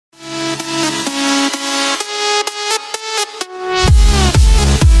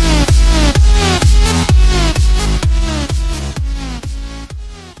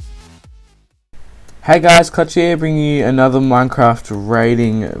Hey guys, Clutch here, bringing you another Minecraft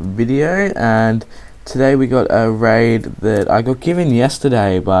raiding video, and today we got a raid that I got given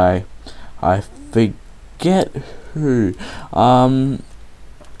yesterday by, I forget who. I'll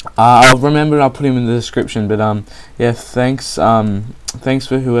remember and I'll put him in the description, but yeah, thanks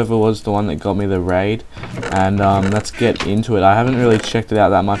for whoever was the one that got me the raid, and let's get into it. I haven't really checked it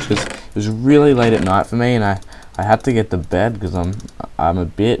out that much because it was really late at night for me, and I had to get to bed because I'm a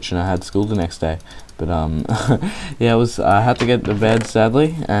bitch and I had school the next day. But yeah, I had to get to bed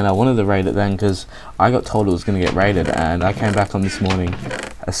sadly, and I wanted to raid it then because I got told it was going to get raided, and I came back on this morning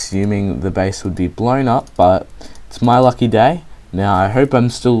assuming the base would be blown up, but it's my lucky day. Now I hope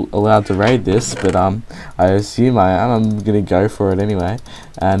I'm still allowed to raid this, but I assume I am. I'm going to go for it anyway.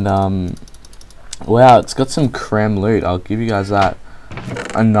 And wow, it's got some creme loot, I'll give you guys that.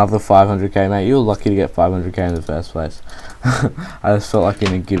 Another 500k, mate. You were lucky to get 500k in the first place. I just felt like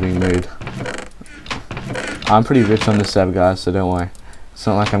in a giving mood. I'm pretty rich on this server, guys, so don't worry. It's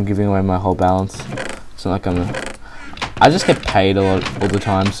not like I'm giving away my whole balance. It's not like I just get paid a lot all the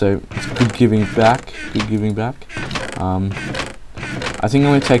time, so it's good giving back. Good giving back. I think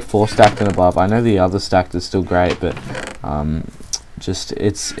I'm going to take 4 stacked and above. I know the other stacked is still great, but just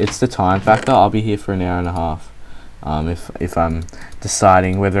it's the time factor. I'll be here for an hour and a half. If I'm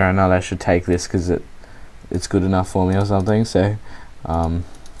deciding whether or not I should take this because it's good enough for me or something. So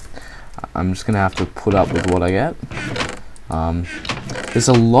I'm just gonna have to put up with what I get. There's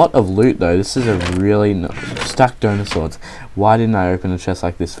a lot of loot though. This is a really stacked donor swords. Why didn't I open a chest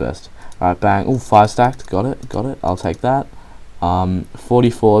like this first? Alright, bang. Oh, 5 stacked. Got it. I'll take that.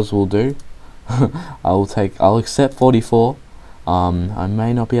 44s will do. I'll accept 44. I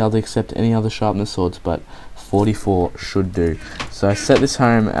may not be able to accept any other sharpness swords, but 44 should do. So I set this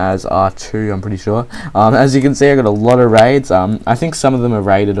home as R2, I'm pretty sure. As you can see, I got a lot of raids. I think some of them are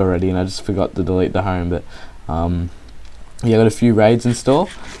raided already, and I just forgot to delete the home. But yeah, I got a few raids in store.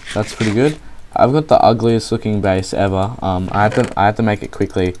 That's pretty good. I've got the ugliest looking base ever. I had to make it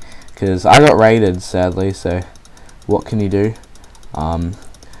quickly because I got raided, sadly. So what can you do?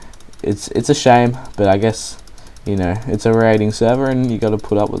 It's a shame, but I guess, you know, it's a raiding server and you got to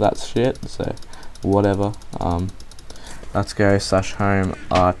put up with that shit. So whatever. Let's go /home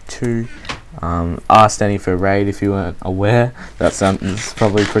R2. R standing for raid, if you weren't aware. That's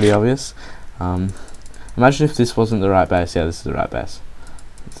probably pretty obvious. Imagine if this wasn't the right base. Yeah, this is the right base.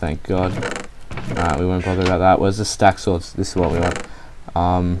 Thank God. Alright, we won't bother about that. Where's the stack swords? This is what we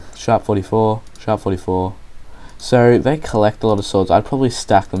want. Sharp 44, sharp 44. So they collect a lot of swords. I'd probably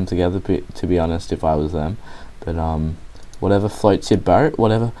stack them together, to be honest, if I was them. But whatever floats your boat,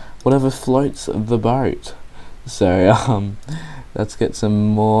 whatever floats the boat. So let's get some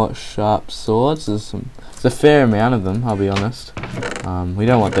more sharp swords. There's a fair amount of them, I'll be honest. We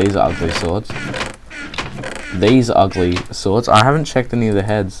don't want these ugly swords. These ugly swords. I haven't checked any of the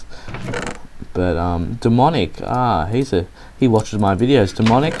heads, but Demonic. He watches my videos.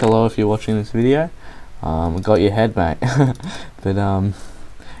 Demonic, hello if you're watching this video. Got your head, mate. But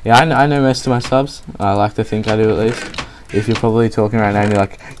yeah, I know most of my subs. I like to think I do, at least. If you're probably talking right now and you're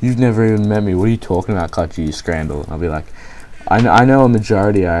like, you've never even met me, what are you talking about, Clutch, you scramble? I'll be like, I know a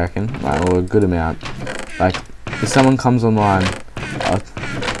majority, I reckon, or a good amount. Like, if someone comes online,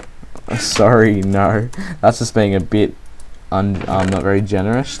 sorry, no, that's just being a bit not very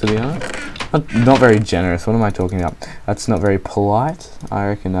generous, to be honest. Not very generous, what am I talking about? That's not very polite. I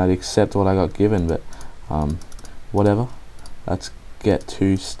reckon I'd accept what I got given, but whatever. Let's get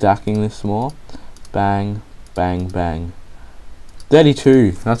to stacking this more. Bang, bang, bang.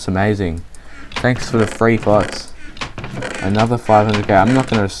 32, that's amazing. Thanks for the free pots. Another 500k. I'm not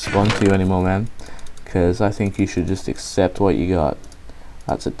going to respond to you anymore, man, because I think you should just accept what you got.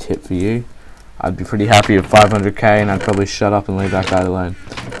 That's a tip for you. I'd be pretty happy with 500k, and I'd probably shut up and leave that guy alone.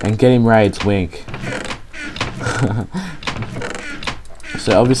 And get him raids, wink.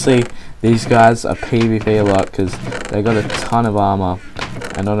 So obviously these guys are PvP a lot because they got a ton of armor,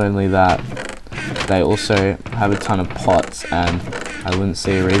 and not only that, they also have a ton of pots, and I wouldn't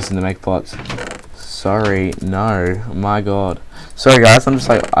see a reason to make pots. Sorry, no, my God. Sorry guys,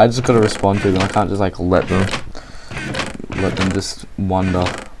 I just gotta respond to them. I can't just like let them just wander.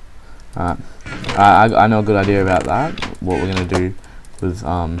 I know a good idea about that. What we're gonna do with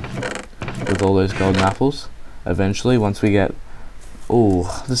all those golden apples eventually, once we get.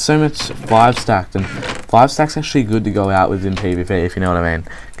 Oh, there's so much 5 stacked, and 5 stack's actually good to go out with in PvP, if you know what I mean.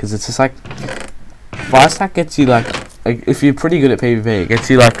 Because it's just like 5 stack gets you like if you're pretty good at PvP, it gets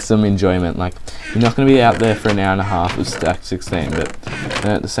you like some enjoyment. Like, you're not going to be out there for an hour and a half with stack 16, but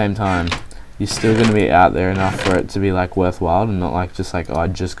at the same time, you're still going to be out there enough for it to be like worthwhile, and not like just like, oh, I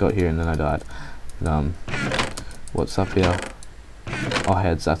just got here and then I died. But, what's up here? Oh,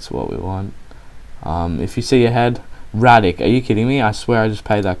 heads, that's what we want. If you see your head, Radic, are you kidding me? I swear I just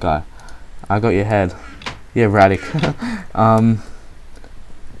paid that guy. I got your head. Yeah, Radic.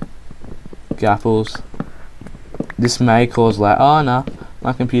 Gapples. This may cause lag. Oh, no.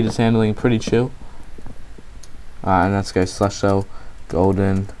 My computer's handling pretty chill. Alright, and let's go slash cell,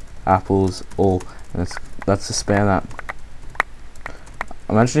 golden, apples, all. And let's just spam that.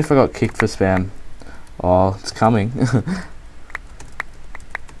 Imagine if I got kicked for spam. Oh, it's coming.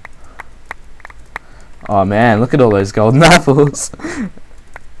 Oh man, look at all those golden apples.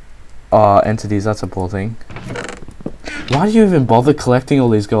 Oh, entities, that's a poor thing. Why do you even bother collecting all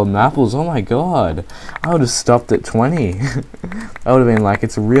these golden apples? Oh my god. I would have stopped at 20. I would have been like,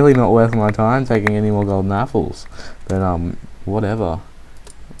 it's really not worth my time taking any more golden apples. But whatever.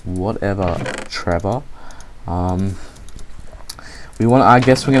 Whatever, Trevor. We want, I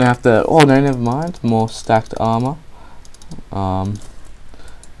guess we're gonna have to, oh no, never mind. More stacked armor.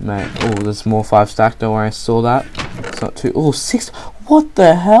 Mate, oh, there's more 5 stack, don't worry, I saw that. It's not too, oh, 6, what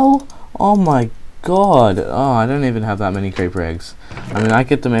the hell? Oh my god. Oh, I don't even have that many creeper eggs. I mean, I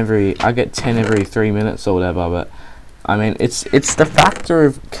get 10 every 3 minutes or whatever, but I mean, it's the factor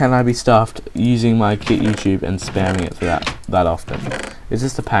of can I be stuffed using my kit YouTube and spamming it for that often. It's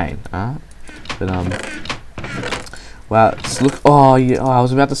just a pain, but wow, it's oh yeah, oh, I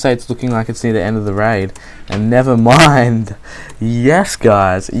was about to say it's looking like it's near the end of the raid, and never mind. Yes,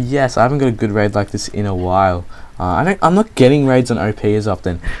 guys, yes, I haven't got a good raid like this in a while. I'm not getting raids on OP as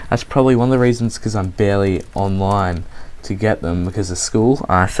often. That's probably one of the reasons, because I'm barely online to get them because of school.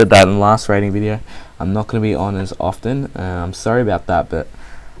 I said that in the last raiding video. I'm not going to be on as often. I'm sorry about that, but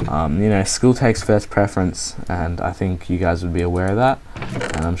you know, school takes first preference, and I think you guys would be aware of that,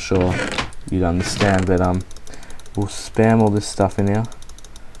 and I'm sure you'd understand. But we'll spam all this stuff in here.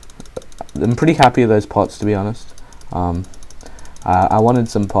 I'm pretty happy with those pots, to be honest. I wanted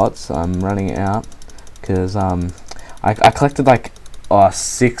some pots. I'm running out because I collected like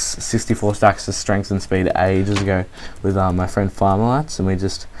 6 64 stacks of strength and speed ages ago with my friend Farmalites, and we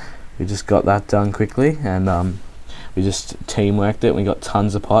just got that done quickly, and we just teamworked it, and we got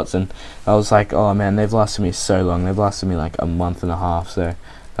tons of pots, and I was like, oh man, they've lasted me so long. They've lasted me like a month and a half, so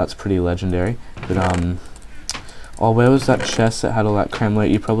that's pretty legendary. But oh, where was that chest that had all that creme loot?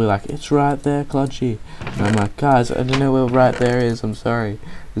 You're probably like, it's right there, Clutchy. And I'm like, guys, I don't know where right there is. I'm sorry.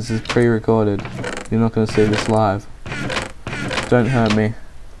 This is pre-recorded. You're not going to see this live. Don't hurt me.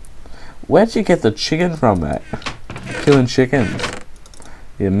 Where'd you get the chicken from, mate? Killing chickens.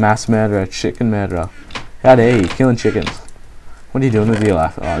 You mass murderer, chicken murderer. How dare you, killing chickens. What are you doing with your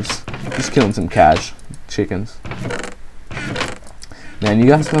life? Oh, just killing some cash. Chickens. Man, you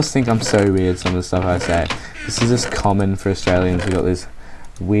guys must think I'm so weird, some of the stuff I say. This is just common for Australians. We got this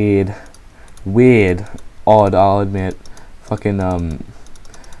weird, odd, I'll admit, fucking,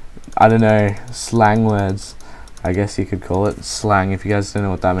 I don't know, slang words, I guess you could call it. Slang, if you guys don't know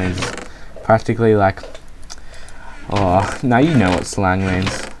what that means, it's practically like, oh, now you know what slang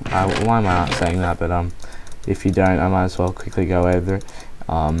means. Why am I not saying that? But, if you don't, I might as well quickly go over it.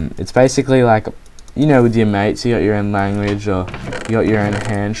 It's basically like, you know, with your mates, you got your own language, or you got your own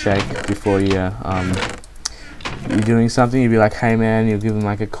handshake before you're doing something. You'd be like, hey man, you'll give them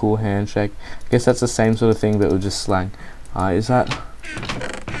like a cool handshake. I guess that's the same sort of thing, but with just slang. Is that,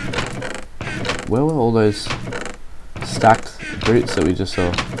 where were all those stacked boots that we just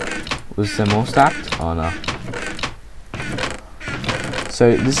saw? Was there more stacked? Oh no.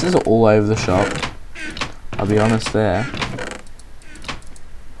 So this is all over the shop, I'll be honest there.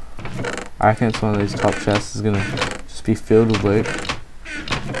 I reckon it's one of these top chests is gonna just be filled with loot.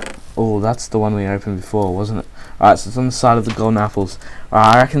 Oh, that's the one we opened before, wasn't it? Alright, so it's on the side of the golden apples.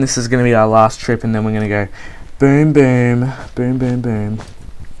 Alright, I reckon this is gonna be our last trip, and then we're gonna go boom, boom, boom, boom, boom.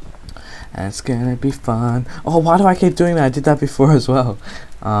 And it's gonna be fun. Oh, why do I keep doing that? I did that before as well.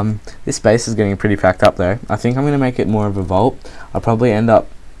 This base is getting pretty packed up though. I think I'm gonna make it more of a vault. I'll probably end up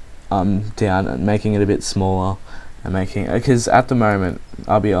down and making it a bit smaller, and making, because at the moment,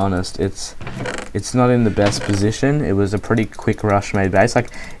 I'll be honest, it's not in the best position. It was a pretty quick rush made base. Like,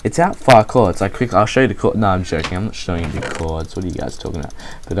 it's out far core. It's like quick. I'll show you the core. No, I'm joking. I'm not showing you the chords. What are you guys talking about?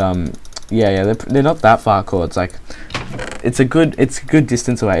 But yeah, they're not that far core. It's like, it's a good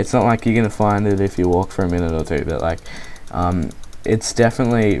distance away. It's not like you're gonna find it if you walk for a minute or two. But like, it's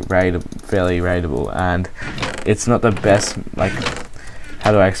definitely fairly raidable, and it's not the best. Like,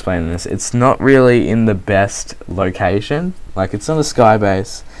 how do I explain this? It's not really in the best location. Like, it's not a sky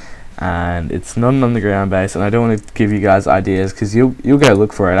base, and it's not an underground base, and I don't want to give you guys ideas, because you'll go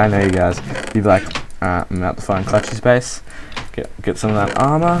look for it. I know you guys. You'll be like, alright, I'm about to find Clutchy's base, get some of that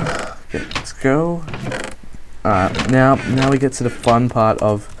armor, Okay, let's go. Alright, now we get to the fun part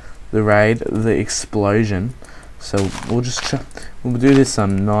of the raid, the explosion. So we'll do this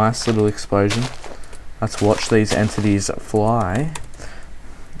nice little explosion. Let's watch these entities fly.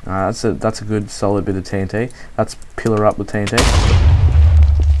 That's a good solid bit of TNT. Let's pillar up the TNT.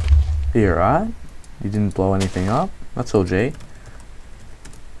 Are you alright? You didn't blow anything up? That's all G.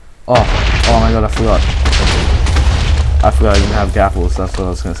 Oh my god, I forgot I didn't have gapples, that's what I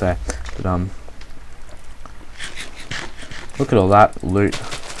was gonna say. But look at all that loot.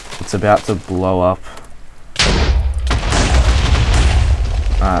 It's about to blow up.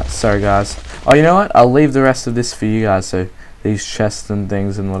 Alright, sorry guys. Oh, you know what? I'll leave the rest of this for you guys, so these chests and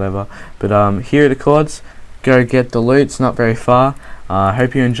things and whatever. But here are the chords. Go get the loot, it's not very far.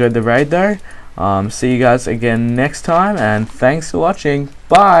 Hope you enjoyed the raid though. See you guys again next time, and thanks for watching.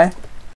 Bye!